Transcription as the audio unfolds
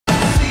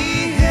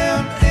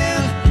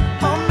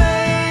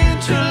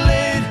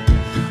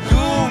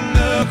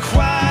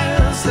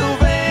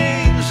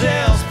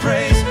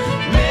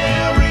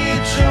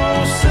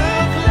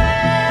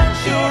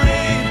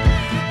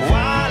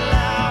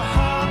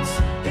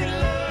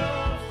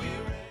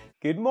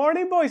Good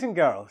morning, boys and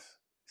girls.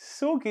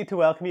 So good to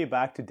welcome you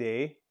back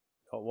today.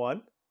 Not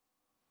one,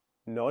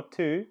 not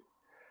two,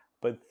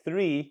 but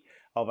three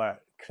of our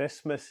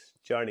Christmas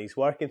journeys,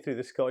 working through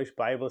the Scottish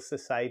Bible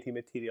Society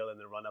material in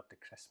the run-up to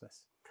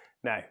Christmas.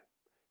 Now,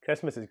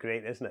 Christmas is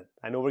great, isn't it?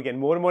 I know we're getting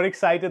more and more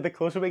excited. The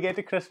closer we get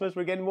to Christmas,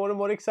 we're getting more and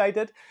more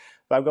excited.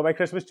 But I've got my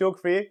Christmas joke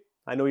for you.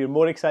 I know you're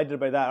more excited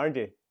about that, aren't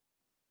you?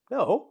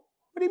 No?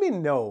 What do you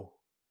mean, no?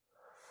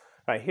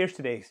 Right, here's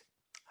today's.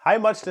 How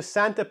much does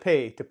Santa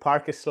pay to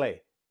park a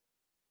sleigh?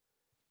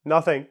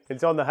 Nothing.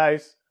 It's on the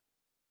house.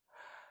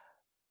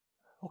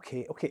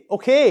 Okay.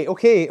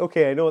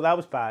 I know that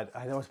was bad.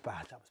 I know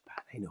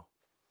I know.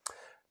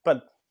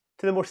 But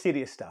to the more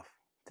serious stuff.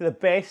 To the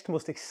best,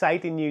 most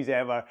exciting news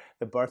ever,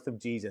 the birth of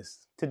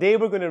Jesus. Today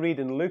we're going to read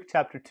in Luke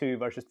chapter 2,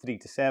 verses 3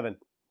 to 7.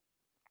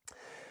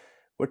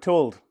 We're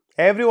told,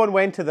 everyone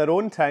went to their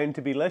own town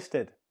to be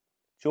listed.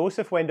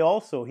 Joseph went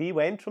also. He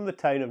went from the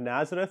town of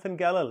Nazareth in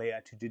Galilee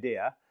to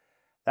Judea.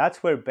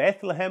 That's where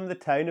Bethlehem, the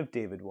town of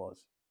David,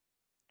 was.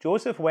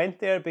 Joseph went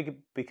there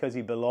because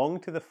he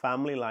belonged to the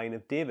family line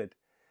of David.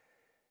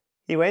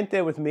 He went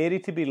there with Mary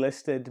to be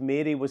listed.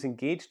 Mary was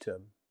engaged to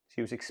him. She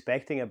was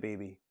expecting a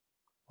baby.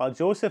 While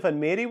Joseph and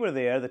Mary were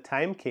there, the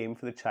time came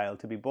for the child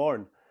to be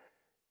born.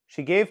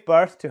 She gave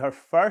birth to her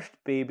first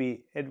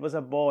baby. It was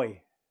a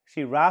boy.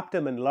 She wrapped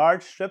him in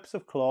large strips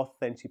of cloth,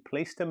 then she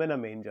placed him in a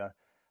manger.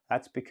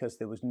 That's because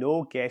there was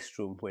no guest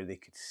room where they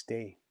could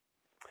stay.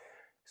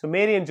 So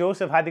Mary and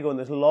Joseph had to go on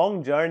this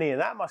long journey,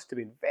 and that must have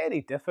been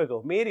very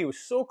difficult. Mary was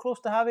so close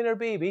to having her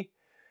baby,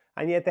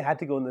 and yet they had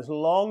to go on this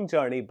long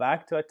journey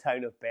back to a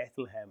town of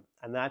Bethlehem,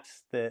 and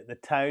that's the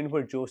town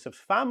where Joseph's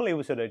family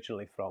was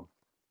originally from.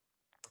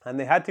 And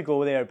they had to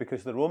go there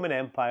because the Roman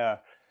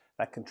Empire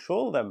that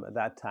controlled them at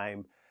that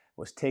time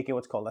was taking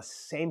what's called a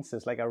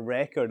census, like a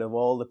record of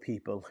all the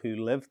people who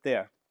lived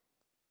there.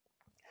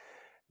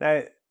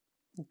 Now,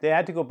 they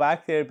had to go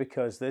back there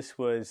because this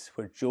was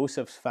where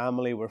Joseph's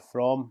family were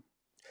from.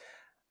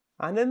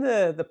 And in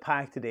the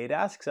pack today, it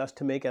asks us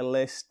to make a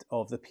list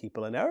of the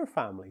people in our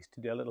families, to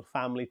do a little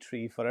family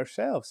tree for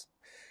ourselves.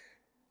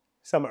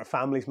 Some of our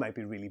families might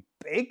be really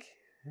big.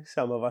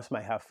 Some of us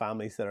might have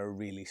families that are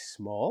really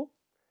small.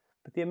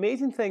 But the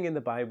amazing thing in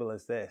the Bible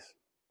is this,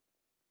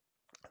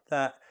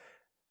 that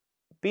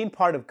being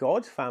part of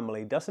God's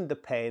family doesn't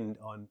depend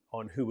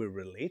on who we're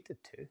related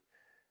to.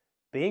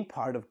 Being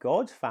part of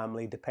God's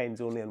family depends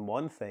only on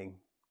one thing,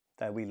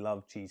 that we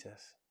love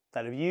Jesus.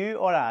 That if you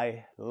or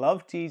I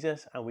love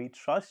Jesus and we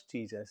trust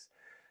Jesus,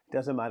 it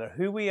doesn't matter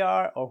who we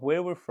are or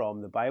where we're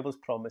from, the Bible's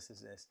promise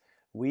is this: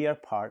 we are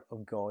part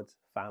of God's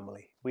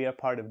family. We are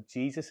part of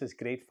Jesus'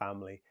 great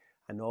family,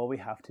 and all we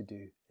have to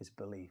do is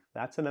believe.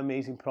 That's an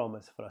amazing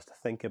promise for us to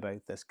think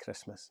about this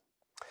Christmas.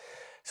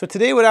 So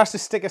today we're asked to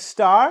stick a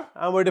star,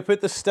 and we're to put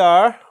the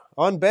star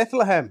on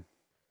Bethlehem.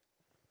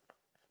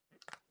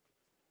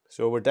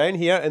 So we're down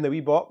here in the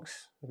wee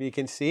box, if you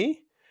can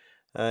see,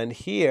 and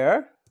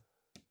here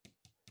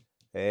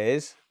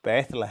is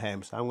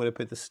Bethlehem. So I'm going to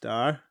put the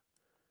star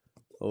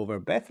over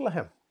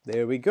Bethlehem.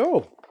 There we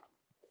go.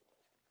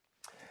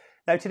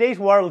 Now today's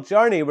world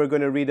journey, we're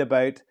going to read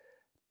about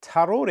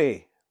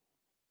Tarore.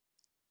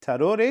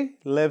 Tarore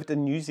lived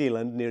in New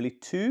Zealand nearly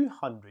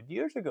 200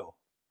 years ago.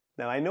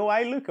 Now I know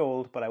I look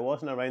old, but I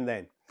wasn't around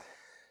then.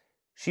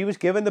 She was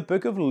given the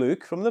book of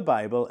Luke from the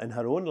Bible in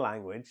her own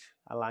language,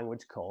 a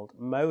language called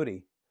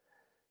Maori.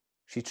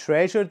 She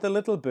treasured the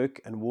little book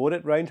and wore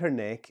it round her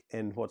neck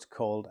in what's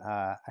called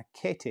a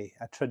kete,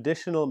 a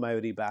traditional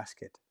Maori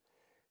basket.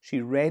 She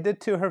read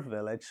it to her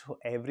village so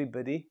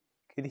everybody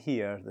could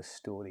hear the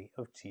story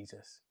of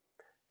Jesus.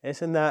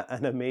 Isn't that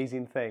an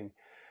amazing thing?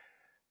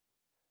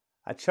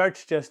 At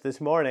church just this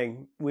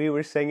morning, we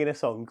were singing a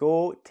song,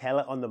 Go Tell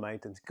It on the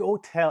Mountains. Go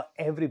tell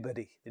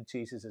everybody that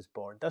Jesus is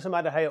born. Doesn't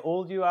matter how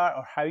old you are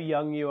or how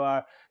young you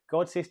are.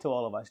 God says to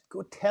all of us,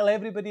 go tell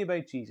everybody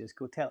about Jesus.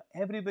 Go tell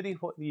everybody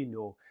what you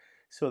know,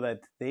 so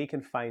that they can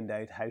find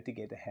out how to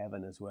get to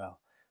heaven as well.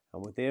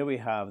 And there we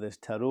have this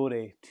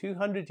Tarore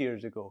 200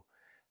 years ago.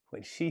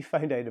 When she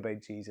found out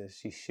about Jesus,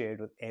 she shared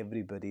with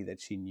everybody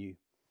that she knew.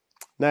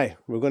 Now,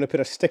 we're going to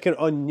put a sticker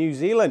on New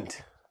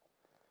Zealand.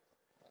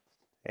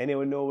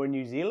 Anyone know where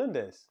New Zealand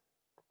is?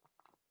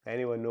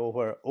 Anyone know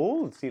where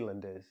Old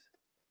Zealand is?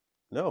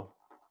 No.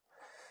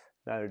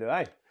 Neither do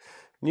I.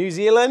 New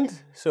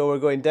Zealand, so we're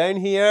going down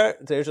here.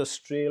 There's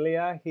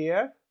Australia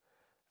here.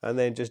 And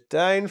then just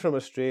down from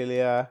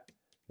Australia,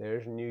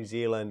 there's New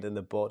Zealand in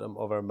the bottom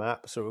of our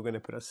map. So we're going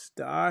to put a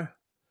star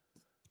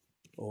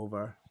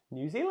over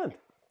New Zealand.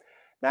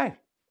 Now,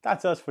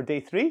 that's us for day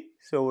 3.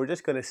 So we're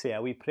just going to say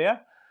a wee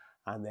prayer,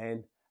 and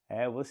then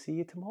we'll see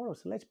you tomorrow.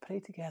 So let's pray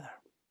together.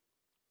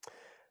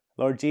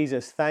 Lord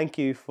Jesus, thank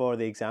you for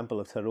the example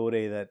of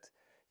Tarore, that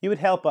you would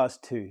help us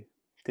to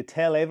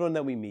tell everyone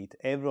that we meet,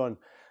 everyone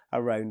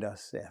around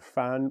us,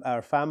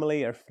 our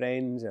family, our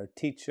friends, our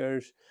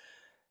teachers,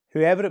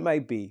 whoever it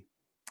might be,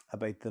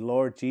 about the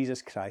Lord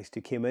Jesus Christ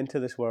who came into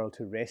this world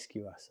to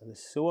rescue us. And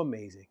it's so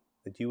amazing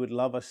that you would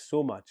love us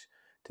so much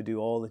to do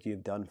all that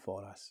you've done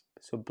for us.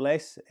 So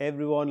bless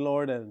everyone,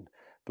 Lord, and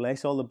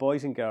Bless all the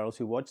boys and girls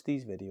who watch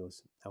these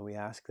videos, and we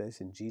ask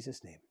this in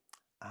Jesus' name.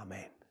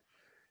 Amen.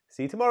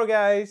 See you tomorrow,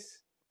 guys.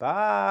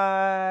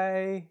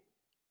 Bye.